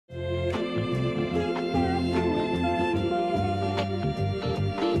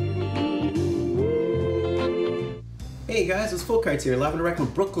Hey guys, it's Full Cards here, live and direct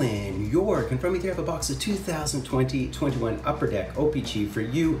from Brooklyn, New York, and from me there I have a box of 2020-21 Upper Deck O-Pee-Chee for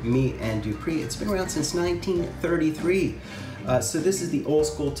you, me, and Dupree. It's been around since 1933. So this is the old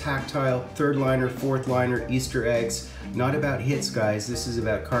school tactile, third liner, fourth liner, Easter eggs. Not about hits, guys. This is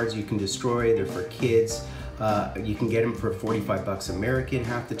about cards you can destroy. They're for kids. You can get them for 45 bucks American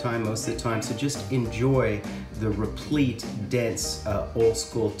half the time, most of the time. So just enjoy the replete, dense, old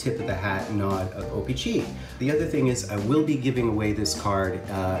school tip of the hat nod of O-Pee-Chee. The other thing is I will be giving away this card.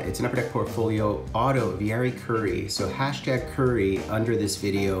 It's an Upper Deck Portfolio auto of Yari Curry. So hashtag Curry under this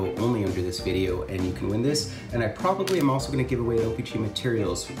video, only under this video, and you can win this. And I probably am also going to give away the O-Pee-Chee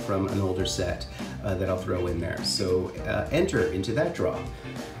materials from an older set that I'll throw in there. So enter into that draw.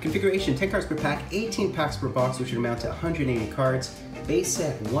 Configuration, 10 cards per pack, 18 packs per box, which would amount to 180 cards. Base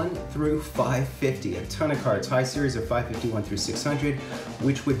set 1 through 550, a ton of cards. High series of 551 through 600,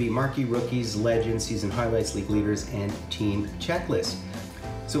 which would be Marquee rookies, legends, season highlights, league leaders, and team checklist.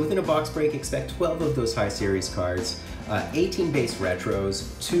 So within a box break, expect 12 of those high series cards, 18 base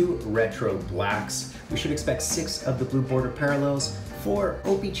retros, 2 retro blacks. We should expect 6 of the blue border parallels, 4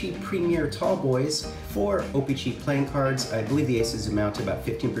 OPC Premier Tallboys, 4 OPC Playing Cards. I believe the aces amount to about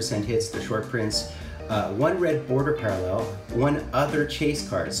 15% hits, the short prints. 1 red border parallel, 1 other chase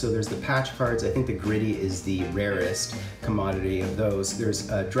card. So there's the patch cards. I think the gritty is the rarest commodity of those. There's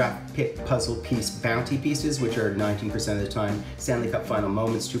draft pick puzzle piece bounty pieces, which are 19% of the time. Stanley Cup final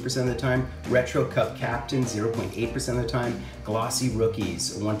moments, 2% of the time. Retro Cup captain, 0.8% of the time. Glossy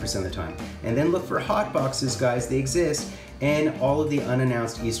rookies, 1% of the time. And then look for hot boxes, guys. They exist. And all of the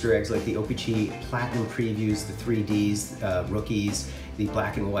unannounced Easter eggs like the O-Pee-Chee Platinum Previews, the 3Ds, rookies, the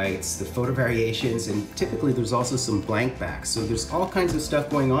black and whites, the photo variations, and typically there's also some blank backs. So there's all kinds of stuff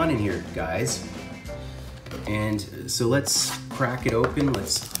going on in here, guys. And so let's crack it open.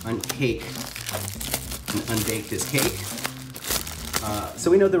 Let's uncake and unbake this cake. So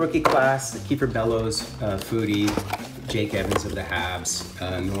we know the rookie class, Kiefer Bellows, Foudy, Jake Evans of the Habs,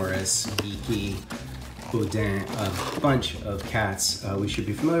 Norris, Geekie, Beaudin, a bunch of cats. We should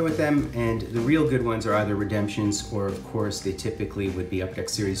be familiar with them, and the real good ones are either redemptions or, of course, they typically would be Upper Deck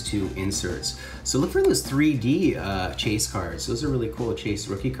Series 2 inserts. So look for those 3D chase cards. Those are really cool chase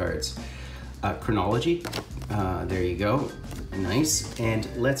rookie cards. Chronology, there you go, nice. And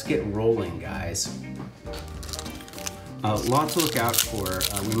let's get rolling, guys. A lot to look out for.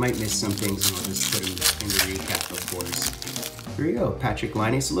 We might miss some things, and I'll just put them in the recap, of course. Here we go, Patrick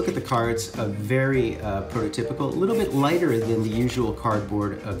Laine. So look at the cards, very prototypical, a little bit lighter than the usual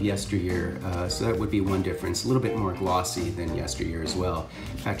cardboard of yesteryear. So that would be one difference, a little bit more glossy than yesteryear as well.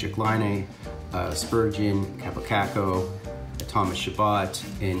 Patrick Laine, Spurgeon, Capocacco, Thomas Chabot,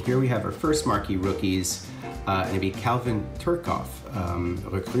 and here we have our first Marquee rookies, and it'd be Calvin Thurkauf,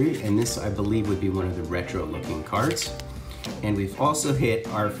 recrue, and this I believe would be one of the retro looking cards. And we've also hit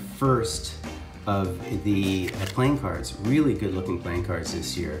our first of the playing cards, really good looking playing cards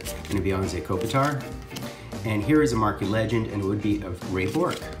this year. Going to be Anze Kopitar, and here is a Marquee legend, and it would be of Ray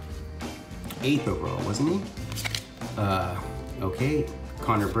Bourque, 8th overall, wasn't he? Okay,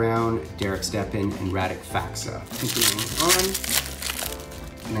 Connor Brown, Derek Stepan, and Radek Faksa. Continuing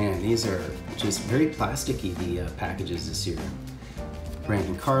on, man, these are just very plasticky, the packages this year.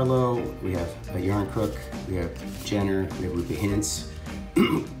 Brandon Carlo, we have Yarn Crook, we have Jenner, we have Ruby Hintz,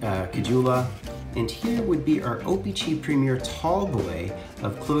 Kajula, and here would be our OPC Premier Tallboy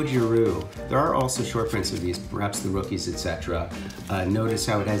of Claude Giroux. There are also short prints of these, perhaps the rookies, etc. Notice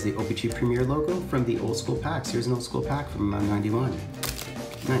how it has the OPC Premier logo from the old school packs. Here's an old school pack from 91.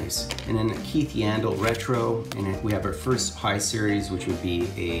 Nice. And then a Keith Yandel retro, and we have our first high series, which would be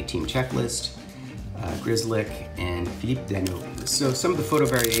a team checklist. Grizzlick and Philippe Deneau. So some of the photo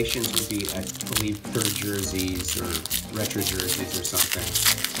variations would be, I believe, third jerseys or retro jerseys or something.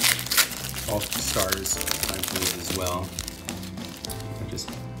 All stars, I believe, as well. I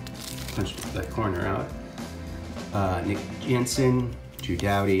just punched that corner out. Nick Jensen, Drew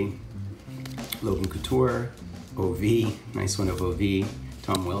Doughty, Logan Couture, OV, nice one of OV,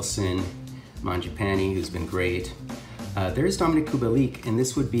 Tom Wilson, Manjapani, who's been great. There's Dominic Kubalik, and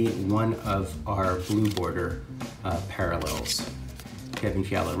this would be one of our blue border parallels. Kevin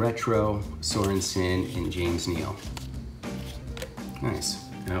Fiala Retro, Sorensen, and James Neal. Nice.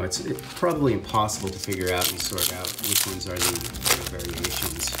 Now it's probably impossible to figure out and sort out which ones are the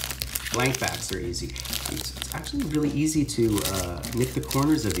variations. Blank backs are easy. It's actually really easy to nick the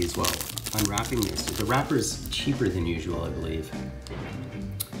corners of these while unwrapping this. The wrapper's cheaper than usual, I believe.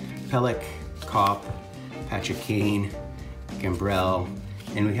 Pellick, Kopp, Patrick Kane, Gambrell,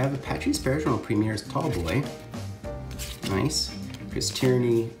 and we have a Patrice Bergeron Premier's Tallboy. Nice. Chris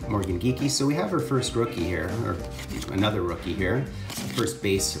Tierney, Morgan Geekie. So we have our first rookie here, or another rookie here. First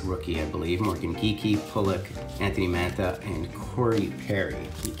base rookie, I believe. Morgan Geekie, Pullock, Anthony Mantha, and Corey Perry.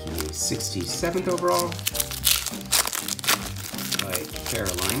 Geekie 67th overall by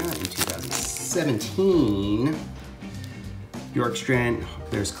Carolina in 2017. Bjorkstrand,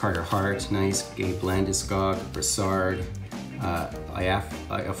 there's Carter Hart, nice. Gabe Landeskog, Brassard,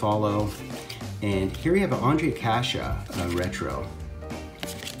 Iafallo. And here we have an Andre Kasha retro.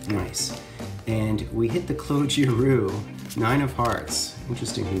 Nice. And we hit the Claude Giroux, 9 of hearts.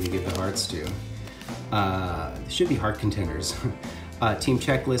 Interesting who we give the hearts to. Should be heart contenders. Team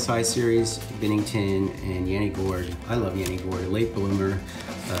Checklist, High Series, Binnington, and Yanni Gourde. I love Yanni Gourde, late bloomer,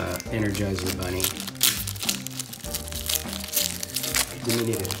 Energizer Bunny.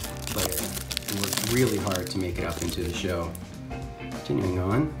 Diminutive player. He worked really hard to make it up into the show. Continuing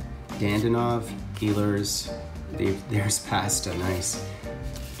on, Dandonov, Healers, there's Pasta, nice.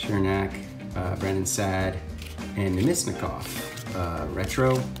 Chernak, Brendan Sad, and Nemisnikov,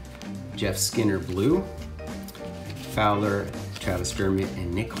 retro. Jeff Skinner, blue. Fowler, Travis Dermott,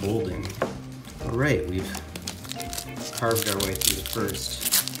 and Nick Holden. All right, we've carved our way through the first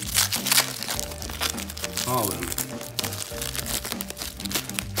column.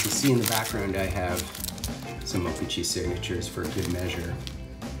 You can see in the background I have some O-Pee-Chee signatures for good measure.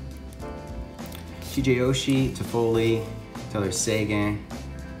 TJ Oshie, Toffoli, Tyler Seguin,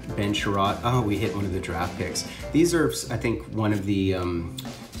 Ben Sherratt. Oh, we hit one of the draft picks. These are, I think, one of the,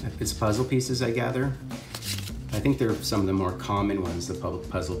 it's puzzle pieces, I gather. I think they're some of the more common ones, the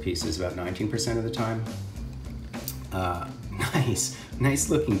puzzle pieces, about 19% of the time. Nice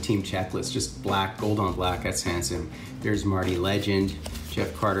looking team checklist, just black, gold on black, that's handsome. There's Marty Legend,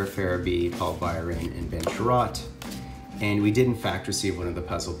 Jeff Carter, Farabee, Paul Byron, and Ben Sherratt. And we did in fact receive one of the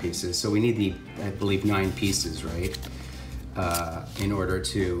puzzle pieces. So we need the, I believe, 9 pieces, right? In order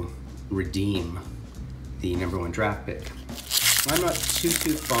to redeem the #1 draft pick. I'm not too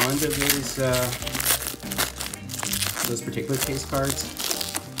fond of those particular case cards,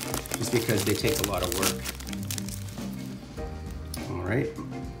 just because they take a lot of work. All right.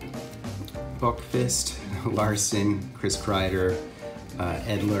 Buckfist, Larson, Chris Kreider,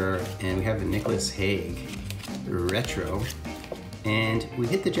 Edler, and we have a Nicholas Hague retro. And we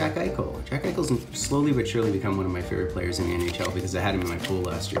hit the Jack Eichel. Jack Eichel's slowly but surely become one of my favorite players in the NHL because I had him in my pool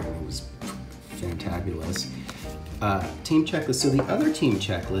last year and it was fantabulous. Team checklist. So the other team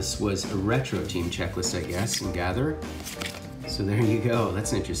checklist was a retro team checklist, I guess, and Gather. So there you go.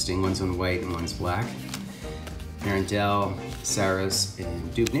 That's interesting. One's on white and one's black. Arundel, Saros,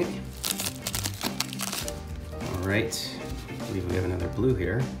 and Dubnik. All right. I believe we have another blue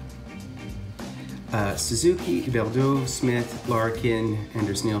here. Suzuki, Bellows, Smith, Larkin,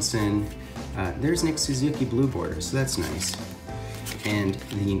 Anders Nielsen. There's Nick Suzuki blue border, so that's nice. And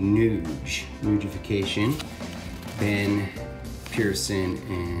the Nugification, Ben Pearson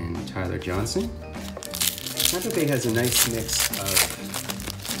and Tyler Johnson. Tampa Bay has a nice mix of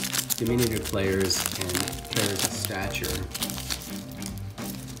diminutive players and players of stature.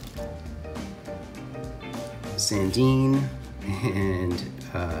 Sandin and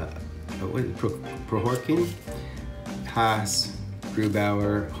Prohorkin, Haas,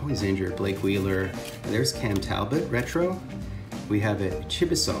 Grubauer, oh he's injured, Blake Wheeler. There's Cam Talbot, retro. We have a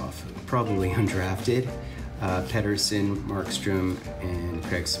Chibisov, probably undrafted, Pedersen, Markstrom, and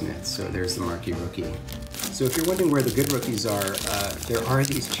Craig Smith. So there's the Marquee rookie. So if you're wondering where the good rookies are, there are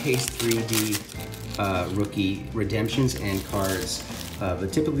these Chase 3D rookie redemptions and cards.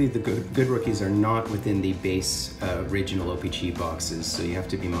 But typically the good rookies are not within the base original O-Pee-Chee boxes, so you have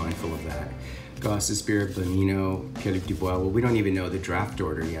to be mindful of that. Gostisbehere, Bonino, Pierre-Luc Dubois, well, we don't even know the draft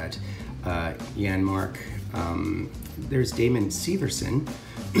order yet. Janmark, there's Damon Severson,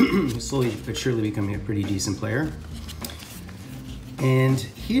 slowly but surely becoming a pretty decent player. And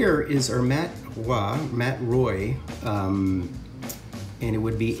here is our Matt Roy, and it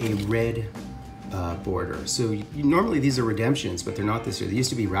would be a red border. So normally these are redemptions, but they're not this year. They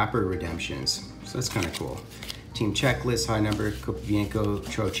used to be wrapper redemptions, so that's kind of cool. Team checklist, high number, Kopienko,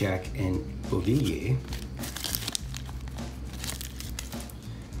 Trocheck, and Beaudin.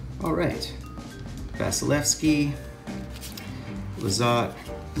 All right, Vasilevsky, Lizotte,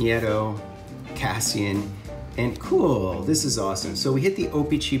 Nieto, Cassian, and cool, this is awesome. So we hit the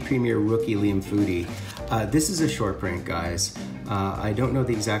OPC Premier rookie Liam Foudy. This is a short print, guys. I don't know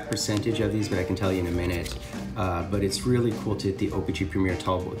the exact percentage of these, but I can tell you in a minute. But it's really cool to hit the OPC Premier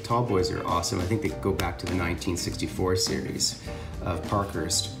Tallboys. Tallboys are awesome. I think they go back to the 1964 series of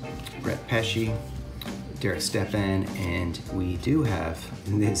Parkhurst. Brett Pesce, Derek Stepan, and we do have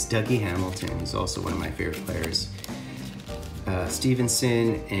this Dougie Hamilton. He's also one of my favorite players.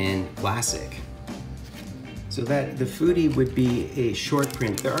 Stevenson, and Vlasic. So that the Foudy would be a short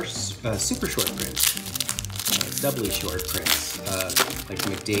print. There are super short prints, doubly short prints, like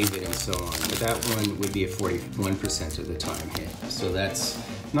McDavid and so on. But that one would be a 41% of the time hit. So that's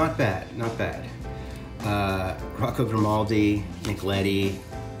not bad, not bad. Rocco Grimaldi, Nicoletti,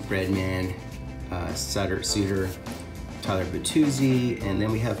 Breadman, Suter, Tyler Bertuzzi, and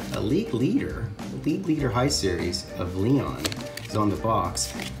then we have a league leader high series of Leon is on the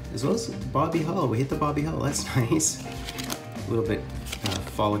box, as well as Bobby Hull. We hit the Bobby Hull, that's nice. A little bit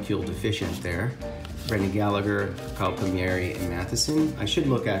follicule deficient there. Brendan Gallagher, Kyle Palmieri, and Matheson. I should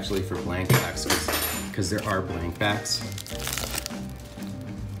look actually for blank backs because there are blank backs.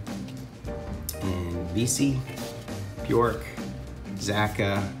 And VC, Bjork,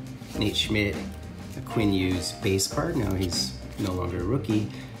 Zaka, Nate Schmidt, Quinney's base card. Now he's no longer a rookie.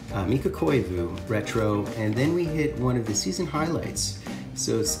 Mika Koivu, retro, and then we hit one of the season highlights.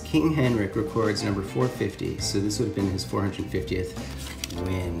 So it's King Henrik records number 450. So this would have been his 450th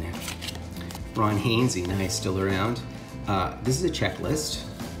win. Ron Hainsey, nice, still around. This is a checklist.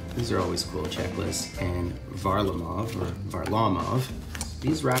 These are always cool checklists. And Varlamov.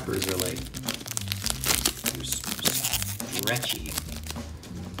 These wrappers are like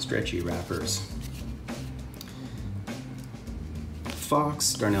stretchy wrappers.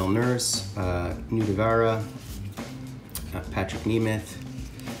 Fox, Darnell Nurse, Nudavara, Patrick Nemeth,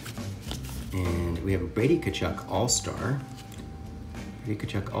 and we have a Brady Tkachuk All-Star. Brady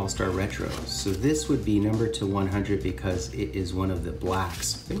Tkachuk All-Star Retro. So this would be number to 100 because it is one of the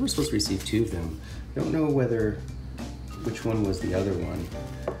blacks. I think we're supposed to receive 2 of them. I don't know which one was the other one,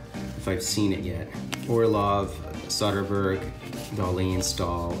 if I've seen it yet. Orlov, Soderberg, Darlene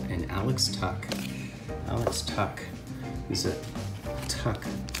Stahl, and Alex Tuck. Alex Tuck is a Tuck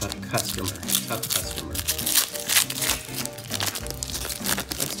customer.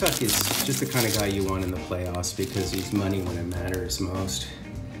 Alex Tuck is just the kind of guy you want in the playoffs because he's money when it matters most.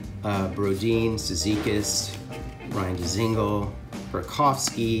 Brodin, Cizikas, Ryan Dzingel,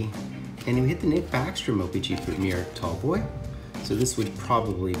 Burakovsky, and we hit the Nick Backstrom OPC Premier Tallboy. So this would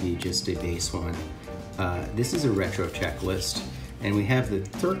probably be just a base one. This is a retro checklist, and we have the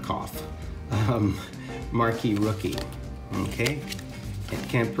Thurkauf Marquee rookie. Okay, and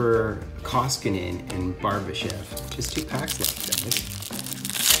Kemper, Koskinen, and Barbashev. Just 2 packs left, guys.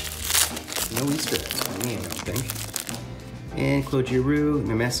 No Easter eggs for me, I don't think. And Claude Giroux,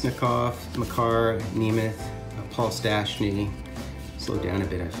 Nemesnikov, Makar, Nemeth, Paul Stastny. Slow down a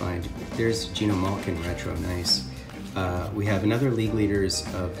bit, I find. There's Gino Malkin retro, nice. We have another league leaders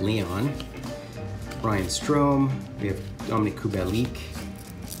of Leon, Ryan Strome. We have Dominic Kubalik.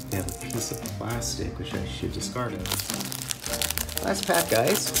 We have a piece of plastic, which I should discard of. Last pack,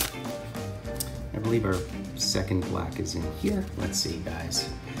 guys. I believe our second black is in here. Let's see, guys.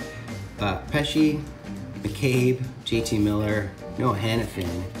 Pesci, McCabe, JT Miller, Noah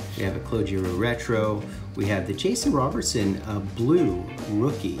Hannafin. We have a Claude Giroux retro. We have the Jason Robertson blue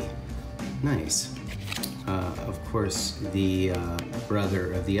rookie. Nice. Of course, the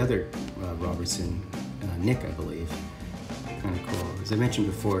brother of the other Robertson, Nick, I believe. Kind of cool. As I mentioned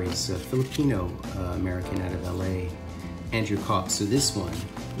before, he's a Filipino-American out of LA. Andrew Kopp. So this one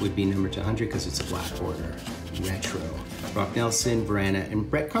would be number 200 because it's a black border retro. Brock Nelson, Brana,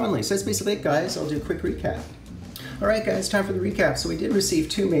 and Brett Conley. So that's basically it, guys. I'll do a quick recap. All right, guys, time for the recap. So we did receive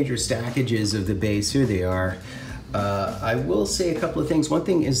 2 major stackages of the base. Here they are. I will say a couple of things. One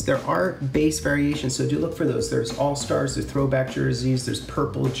thing is there are base variations, so do look for those. There's all-stars, there's throwback jerseys, there's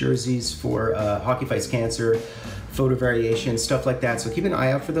purple jerseys for Hockey Fights Cancer, photo variations, stuff like that. So keep an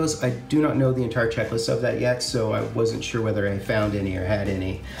eye out for those. I do not know the entire checklist of that yet, so I wasn't sure whether I found any or had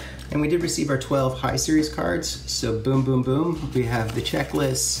any. And we did receive our 12 high series cards. So boom, boom, boom. We have the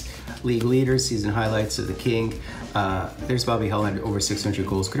checklists, league leaders, season highlights of the King. There's Bobby Hull, had over 600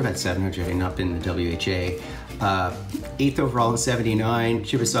 goals. Could have had 700 had not been in the WHA. 8th overall in 79,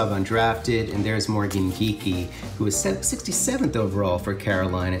 Chibisov undrafted, and there's Morgan Geekie, who was 67th overall for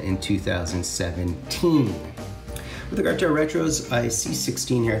Carolina in 2017. With regard to our retros, I see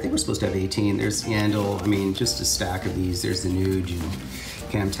 16 here. I think we're supposed to have 18. There's Yandel. I mean, just a stack of these. There's the Nuge,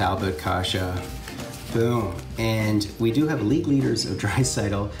 Cam Talbot, Kasha. Boom. And we do have league leaders of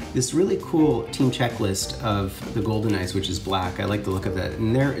Draisaitl. This really cool team checklist of the Golden Knights, which is black. I like the look of that.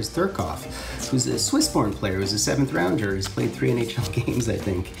 And there is Thurkauf, who's a Swiss-born player, who's a 7th rounder. He's played 3 NHL games, I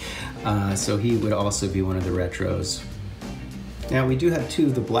think. So he would also be one of the retros. Now we do have 2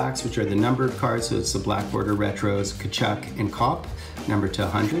 of the blacks, which are the numbered cards. So it's the black border retros, Tkachuk and Kopp, number to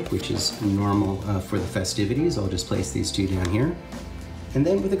 100, which is normal for the festivities. I'll just place these 2 down here. And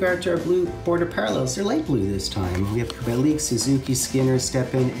then with regard to our blue border parallels, they're light blue this time. We have Kivlenieks, Suzuki, Skinner,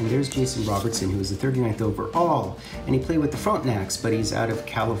 Stepan, and there's Jason Robertson, who was the 39th overall. And he played with the Frontenacs, but he's out of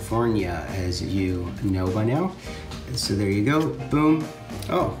California, as you know by now. So there you go, boom.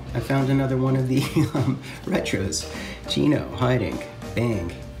 Oh, I found another one of the retros. Gino, hiding,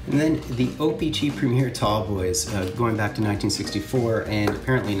 bang. And then the OPC Premier Tallboys, going back to 1964 and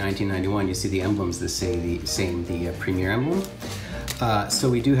apparently 1991. You see the emblems that say the same, the Premier emblem. So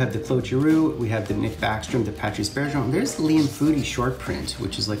we do have the Claude Giroux, we have the Nick Backstrom, the Patrice Bergeron. There's the Liam Foudy short print,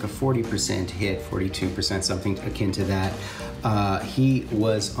 which is like a 40% hit, 42%, something akin to that. He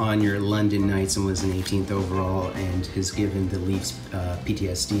was on your London Knights and was an 18th overall and has given the Leafs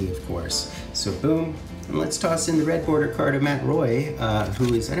PTSD, of course. So boom. And let's toss in the red border card of Matt Roy,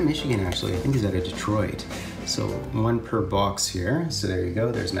 who is out of Michigan, actually. I think he's out of Detroit. So one per box here. So there you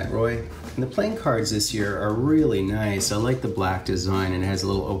go, there's Matt Roy. And the playing cards this year are really nice. I like the black design, and it has a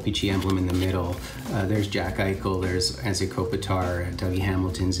little O-Pee-Chee emblem in the middle. There's Jack Eichel, there's Anze Kopitar, Dougie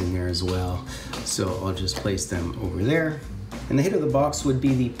Hamilton's in there as well. So I'll just place them over there. And the hit of the box would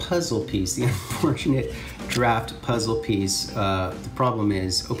be the puzzle piece, the unfortunate draft puzzle piece. The problem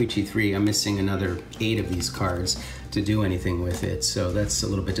is OPC 3, I'm missing another 8 of these cards to do anything with it. So that's a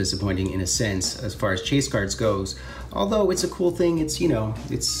little bit disappointing in a sense as far as chase cards goes. Although it's a cool thing, it's, you know,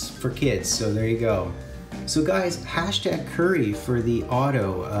 it's for kids, so there you go. So guys, hashtag Curry for the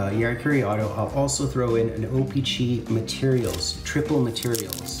auto, Yard Curry auto. I'll also throw in an OPC materials, triple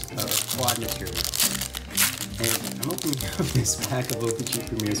materials, quad materials. And I'm opening up this pack of OPC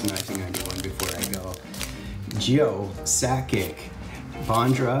Premiers from 1991 before I go. Joe, Sakic,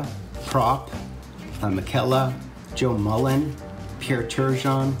 Vondra, Prop, McKella, Joe Mullen, Pierre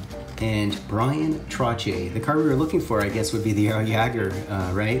Turgeon, and Brian Trottier. The card we were looking for, I guess, would be the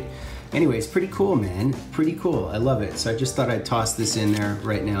LilJegren, right? Anyways, pretty cool, man. Pretty cool. I love it. So I just thought I'd toss this in there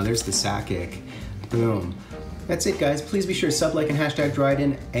right now. There's the Sakic. Boom. That's it, guys. Please be sure to sub, like, and hashtag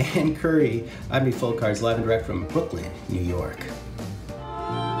Dryden and Curry. I'm Full Cards live and direct from Brooklyn, New York.